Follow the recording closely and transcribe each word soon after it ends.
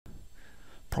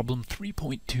Problem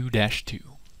 3.2-2.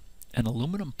 An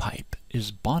aluminum pipe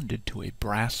is bonded to a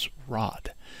brass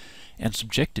rod and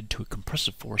subjected to a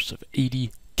compressive force of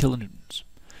 80 kilonewtons.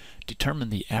 Determine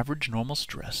the average normal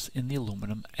stress in the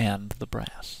aluminum and the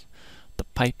brass. The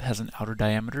pipe has an outer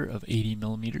diameter of 80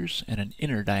 millimeters and an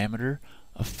inner diameter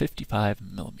of 55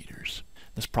 millimeters.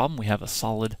 This problem, we have a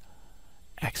solid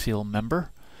axial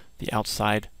member. The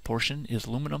outside portion is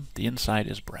aluminum, the inside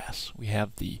is brass. We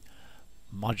have the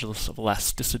modulus of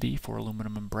elasticity for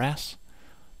aluminum and brass,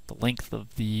 the length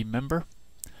of the member,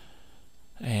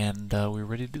 and we're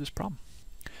ready to do this problem.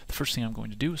 The first thing I'm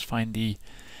going to do is find the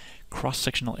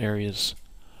cross-sectional areas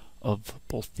of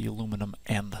both the aluminum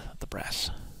and the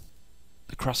brass.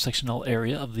 The cross-sectional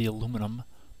area of the aluminum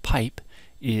pipe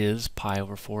is pi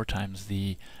over 4 times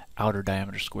the outer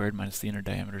diameter squared minus the inner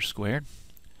diameter squared,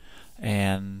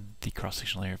 and the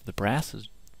cross-sectional area of the brass is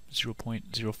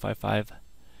 0.055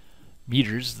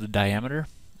 meters the diameter,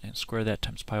 and square that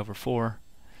times pi over 4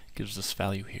 gives this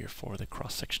value here for the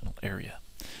cross-sectional area.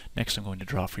 Next I'm going to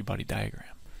draw a free body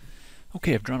diagram.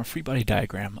 Okay, I've drawn a free body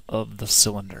diagram of the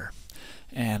cylinder,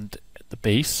 and at the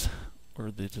base, where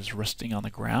it is resting on the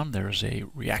ground, there is a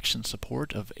reaction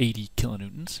support of 80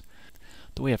 kilonewtons.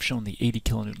 The way I've shown the 80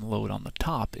 kilonewton load on the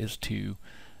top is to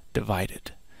divide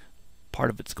it. Part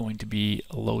of it's going to be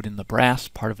a load in the brass,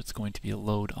 part of it's going to be a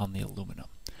load on the aluminum.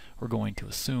 We're going to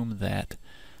assume that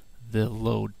the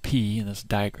load P in this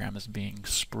diagram is being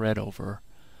spread over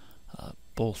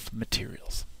both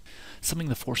materials. Summing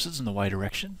the forces in the y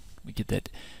direction, we get that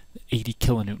 80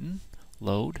 kilonewton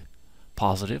load,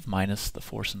 positive, minus the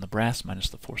force in the brass minus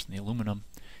the force in the aluminum,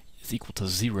 is equal to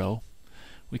 0.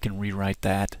 We can rewrite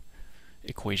that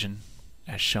equation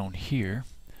as shown here,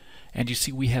 and you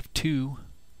see we have two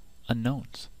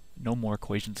unknowns. No more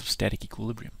equations of static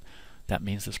equilibrium. That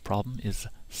means this problem is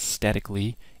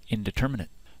statically indeterminate.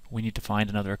 We need to find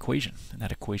another equation, and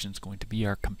that equation is going to be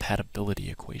our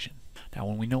compatibility equation. Now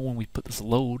when we put this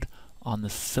load on the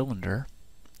cylinder,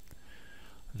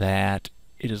 that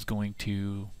it is going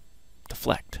to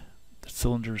deflect. The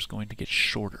cylinder is going to get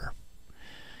shorter.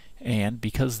 And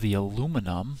because the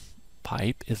aluminum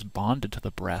pipe is bonded to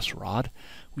the brass rod,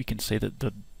 we can say that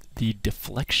the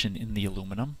deflection in the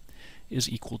aluminum is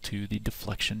equal to the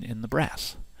deflection in the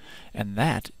brass. And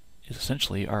that is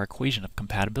essentially our equation of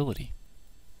compatibility.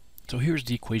 So here's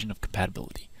the equation of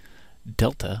compatibility.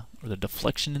 Delta, or the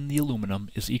deflection in the aluminum,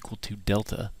 is equal to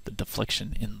delta, the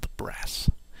deflection in the brass.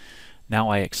 Now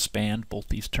I expand both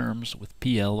these terms with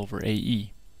PL over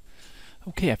AE.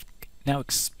 Okay, I've now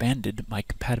expanded my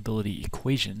compatibility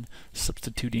equation,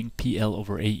 substituting PL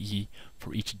over AE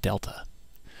for each delta.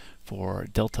 For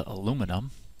delta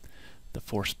aluminum, the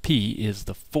force P is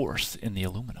the force in the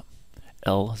aluminum.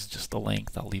 L is just the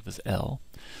length, I'll leave as L.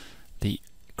 The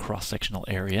cross-sectional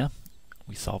area,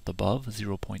 we solved above,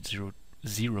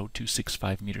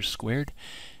 0.00265 meters squared,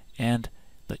 and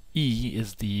the E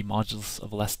is the modulus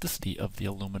of elasticity of the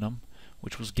aluminum,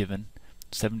 which was given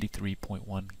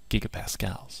 73.1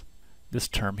 gigapascals. This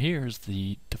term here is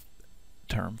the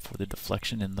term for the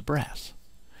deflection in the brass.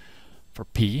 For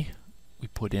P, we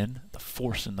put in the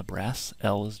force in the brass.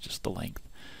 L is just the length.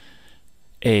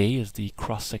 A is the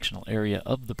cross-sectional area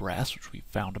of the brass, which we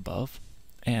found above,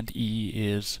 and E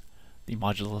is the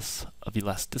modulus of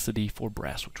elasticity for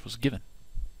brass, which was given.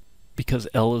 Because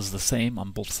L is the same on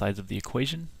both sides of the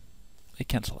equation, they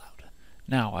cancel out.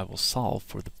 Now I will solve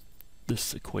for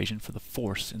this equation for the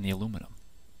force in the aluminum.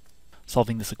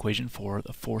 Solving this equation for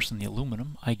the force in the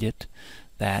aluminum, I get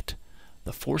that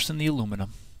the force in the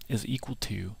aluminum is equal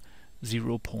to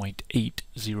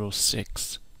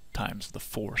 0.806 times the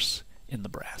force in the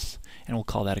brass, and we'll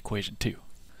call that equation 2.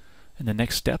 In the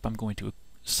next step, I'm going to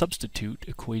substitute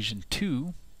equation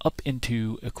 2 up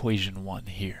into equation 1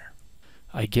 here.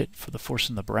 I get for the force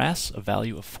in the brass a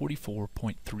value of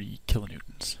 44.3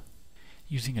 kilonewtons.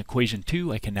 Using equation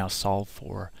 2, I can now solve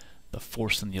for the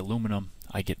force in the aluminum.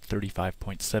 I get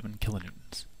 35.7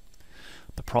 kilonewtons.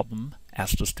 The problem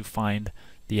asked us to find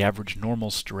the average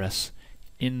normal stress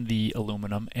in the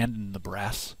aluminum and in the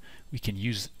brass. We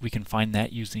can find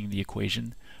that using the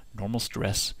equation normal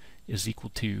stress is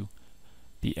equal to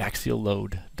the axial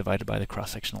load divided by the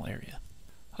cross-sectional area.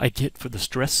 I get for the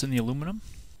stress in the aluminum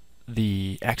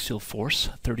the axial force,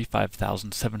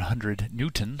 35,700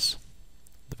 newtons,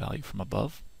 the value from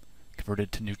above,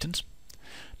 converted to newtons,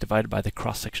 divided by the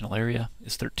cross-sectional area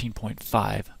is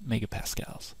 13.5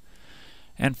 megapascals.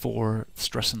 And for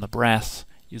stress in the brass,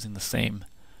 using the same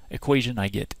equation, I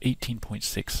get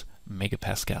 18.6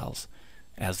 megapascals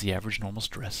as the average normal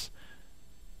stress,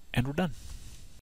 and we're done.